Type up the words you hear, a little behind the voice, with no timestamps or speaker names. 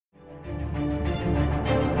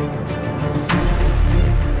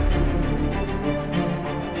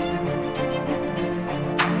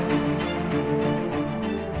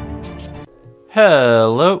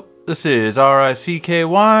Hello, this is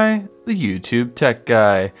RICKY, the YouTube Tech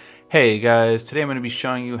Guy. Hey guys, today I'm going to be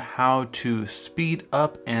showing you how to speed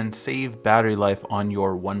up and save battery life on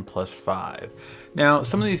your OnePlus 5. Now,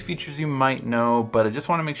 some of these features you might know, but I just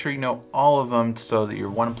want to make sure you know all of them so that your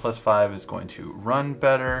OnePlus 5 is going to run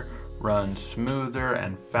better, run smoother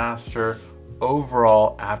and faster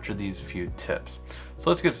overall after these few tips. So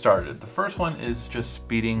let's get started. The first one is just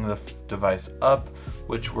speeding the device up,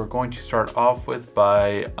 which we're going to start off with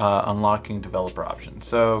by unlocking developer options.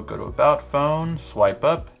 So go to About Phone, swipe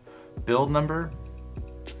up, build number,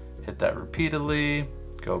 hit that repeatedly,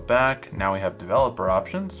 go back. Now we have developer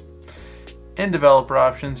options. In developer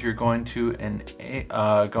options, you're going to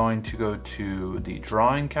go to the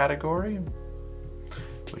drawing category,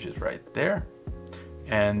 which is right there.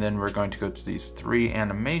 And then we're going to go to these three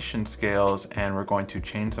animation scales and we're going to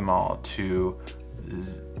change them all to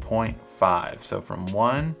 0.5. So from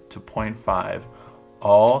 1 to 0.5,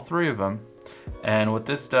 all three of them. And what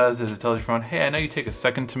this does is it tells your phone, hey, I know you take a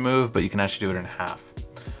second to move, but you can actually do it in half.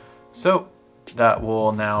 So that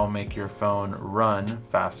will now make your phone run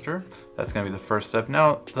faster. That's going to be the first step.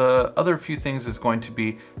 Now, the other few things is going to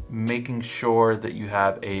be making sure that you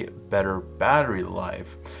have a better battery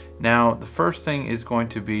life. Now, the first thing is going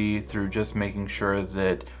to be through just making sure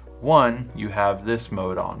that, one, you have this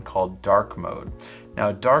mode on called dark mode.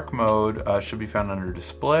 Now, dark mode should be found under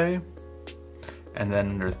display, and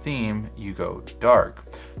then under theme, you go dark.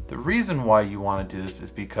 The reason why you want to do this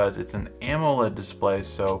is because it's an AMOLED display,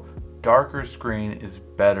 so darker screen is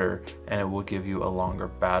better and it will give you a longer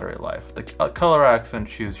battery life. The color accent,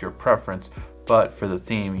 choose your preference, but for the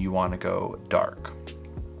theme, you want to go dark.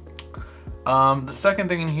 The second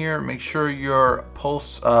thing in here, make sure your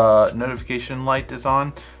pulse notification light is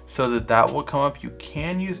on so that will come up. You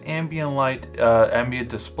can use ambient light, ambient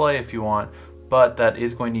display if you want, but that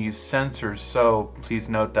is going to use sensors. So please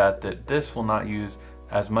note that this will not use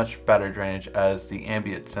as much battery drainage as the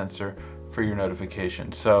ambient sensor for your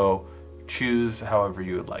notification. So choose however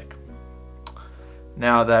you would like.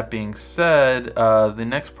 Now that being said, the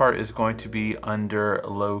next part is going to be under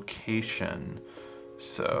location.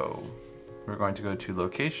 So we're going to go to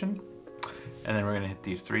location, and then we're going to hit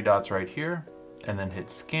these three dots right here, and then hit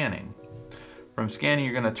scanning. From scanning,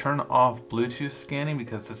 you're going to turn off Bluetooth scanning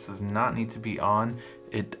because this does not need to be on.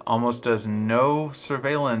 It almost does no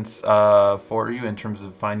surveillance for you in terms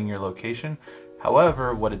of finding your location.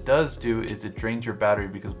 However, what it does do is it drains your battery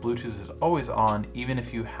because Bluetooth is always on. Even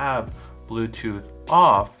if you have Bluetooth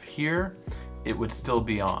off here, it would still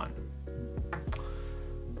be on.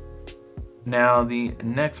 Now the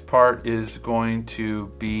next part is going to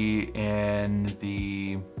be in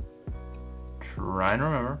the, try and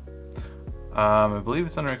remember, I believe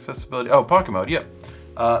it's under accessibility, pocket mode, yep.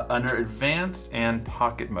 Under advanced and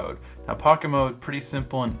pocket mode. Now pocket mode, pretty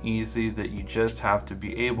simple and easy, that you just have to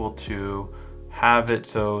be able to have it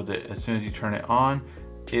so that as soon as you turn it on,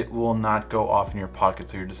 it will not go off in your pocket.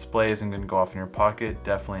 So your display isn't going to go off in your pocket.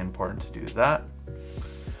 Definitely important to do that.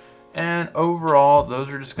 And overall, those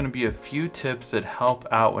are just going to be a few tips that help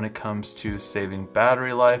out when it comes to saving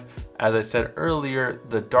battery life. As I said earlier,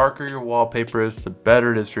 the darker your wallpaper is, the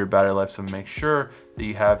better it is for your battery life. So make sure that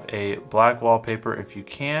you have a black wallpaper if you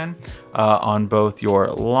can on both your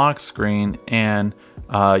lock screen and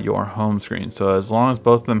your home screen. So as long as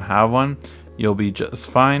both of them have one, you'll be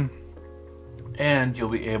just fine. And you'll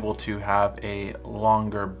be able to have a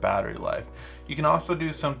longer battery life. You can also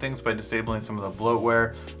do some things by disabling some of the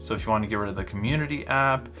bloatware. So if you want to get rid of the community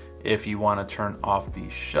app, if you want to turn off the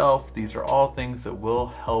shelf, these are all things that will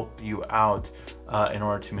help you out in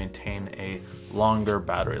order to maintain a longer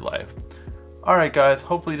battery life. Alright guys,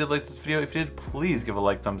 hopefully you did like this video. If you did, please give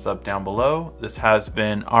a thumbs up down below. This has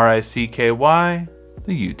been RICKY,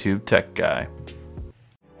 the YouTube Tech Guy.